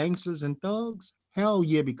have some gangsters and thugs? Hell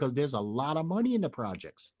yeah, because there's a lot of money in the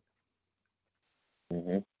projects,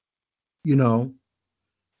 Hmm. you know?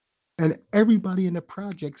 And everybody in the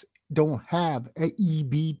projects don't have a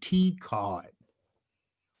EBT card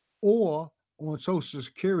or on Social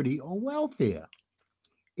Security or welfare.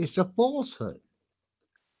 It's a falsehood.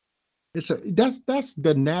 That's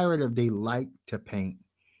the narrative they like to paint.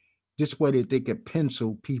 This way that they could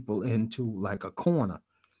pencil people into like a corner,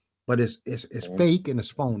 but it's fake and it's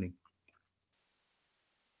phony.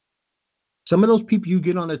 Some of those people you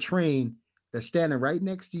get on a train that's standing right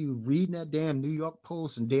next to you reading that damn New York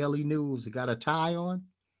Post and Daily News, that got a tie on,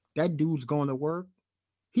 that dude's going to work.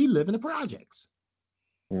 He live in the projects.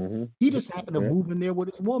 Hmm. He just happened to Yeah. move in there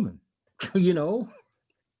with his woman, you know,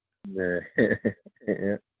 Yeah.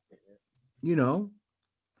 Yeah. you know,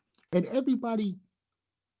 and everybody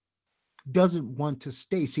doesn't want to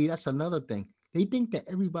stay. See, that's another thing. They think that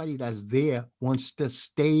everybody that's there wants to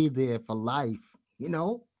stay there for life, you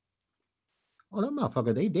know. Oh, that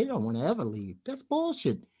motherfucker, they don't want to ever leave. That's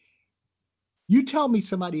bullshit. You tell me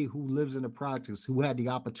somebody who lives in the projects who had the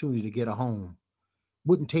opportunity to get a home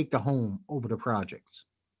wouldn't take the home over the projects,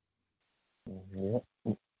 Yeah.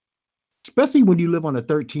 especially when you live on the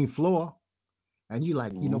 13th floor and you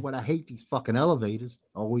like, you know Mhm. what? I hate these fucking elevators.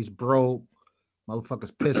 Always broke,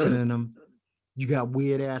 motherfuckers pissing in them. You got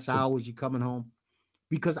weird ass hours you coming home.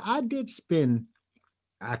 Because I did spend,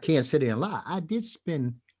 I can't sit there and lie, I did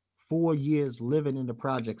spend 4 years living in the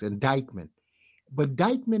projects in Dykeman. But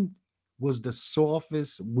Dykeman was the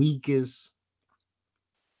softest, weakest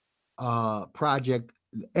project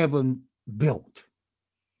ever built.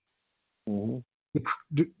 Mhm.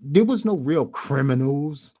 There was no real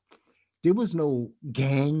criminals. There was no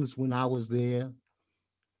gangs when I was there.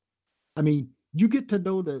 I mean, you get to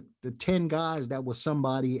know the 10 guys that was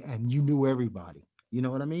somebody and you knew everybody. You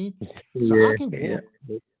know what I mean? So Yeah.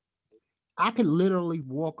 Yeah. I could literally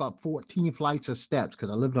walk up 14 flights of steps because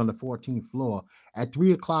I lived on the 14th floor at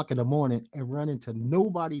 3 o'clock in the morning and run into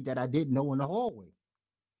nobody that I didn't know in the hallway.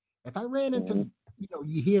 If I ran into, Mhm.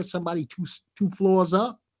 you hear somebody two floors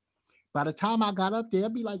up, by the time I got up there,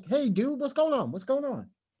 I'd be like, hey, dude, what's going on? What's going on?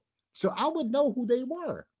 So I would know who they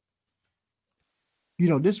were.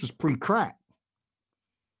 This was pre-crack.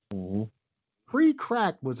 Mhm.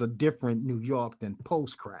 Pre-crack was a different New York than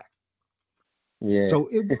post-crack. Yeah. So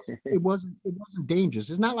it wasn't dangerous.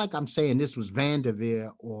 It's not like I'm saying this was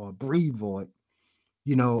Vanderveer or Brevoort,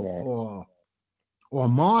 Right. or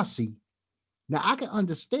Marcy. Now I can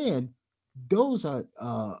understand those are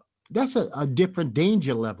that's a different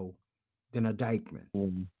danger level than a Dykeman.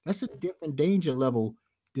 Mhm. That's a different danger level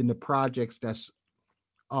than the projects that's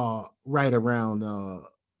right around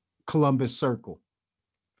Columbus Circle,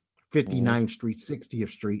 Mhm. 59th Street, 60th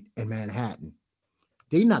Street, and Manhattan.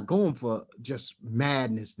 They're not going for just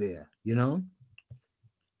madness there.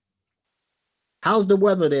 How's the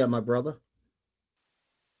weather there, my brother?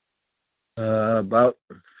 About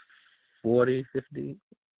 40, 50,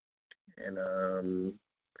 and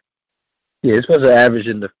yeah, it's supposed to average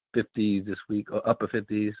in the 50s this week, or upper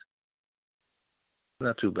 50s.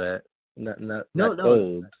 Not too bad. Not No, no,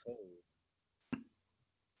 cold.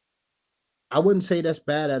 I wouldn't say that's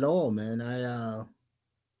bad at all, man.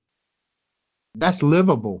 That's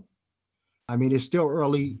livable. I mean, it's still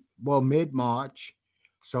early, well, mid-March,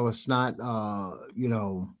 so it's not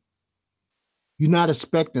you're not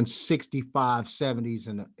expecting 65, 70s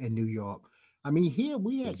in New York. I mean, here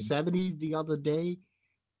we had Mhm. 70s the other day.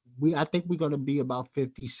 I think we're going to be about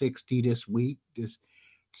 50, 60 this week.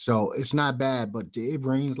 So it's not bad, but it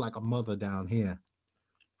rains like a mother down here.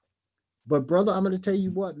 But brother, I'm going to tell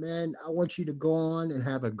you what, man. I want you to go on and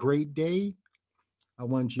have a great day. I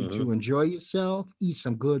want you Mhm. to enjoy yourself, eat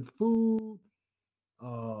some good food,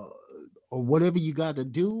 uh, or whatever you got to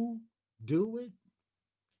do it.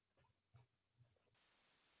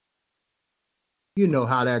 You know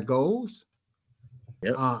how that goes.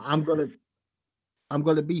 Yep. I'm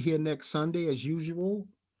gonna be here next Sunday as usual.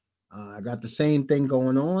 I got the same thing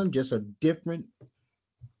going on, just a different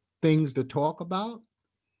things to talk about.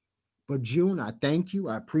 But June, I thank you.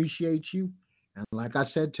 I appreciate you. And like I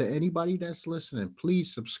said to anybody that's listening,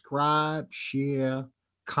 please subscribe, share,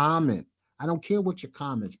 comment. I don't care what your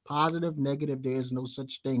comments, positive, negative. There's no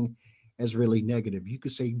such thing as really negative. You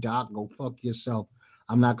could say, Doc, go fuck yourself.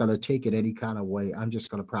 I'm not gonna take it any kind of way. I'm just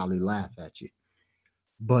gonna probably laugh at you.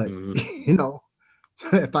 But Hmm.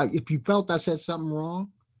 if you felt I said something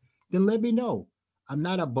wrong, then let me know. I'm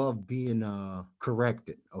not above being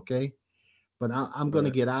corrected, okay? But I'm gonna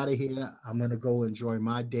Right. get out of here. I'm gonna go enjoy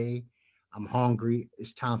my day. I'm hungry.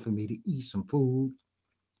 It's time for me to eat some food.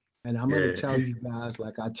 And I'm gonna Yeah. tell you guys,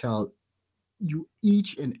 like I tell you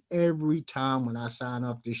each and every time when I sign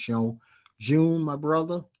off this show, June, my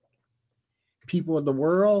brother, people of the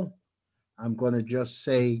world, I'm gonna just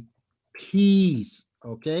say peace,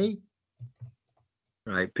 okay?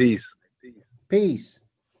 All right. Peace. Peace.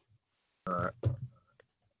 All right.